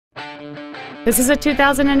This is a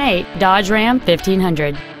 2008 Dodge Ram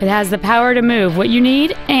 1500. It has the power to move what you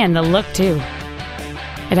need and the look too.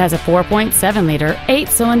 It has a 4.7-liter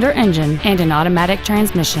 8-cylinder engine and an automatic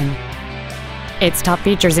transmission. Its top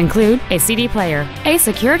features include a CD player, a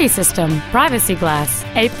security system, privacy glass,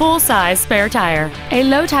 a full-size spare tire, a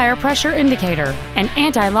low tire pressure indicator, an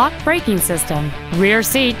anti-lock braking system, rear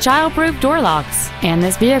seat child-proof door locks, and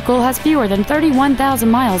this vehicle has fewer than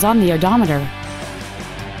 31,000 miles on the odometer.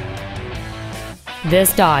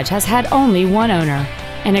 This Dodge has had only one owner,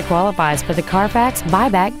 and it qualifies for the Carfax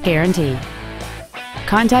buyback guarantee.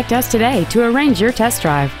 Contact us today to arrange your test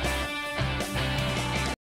drive.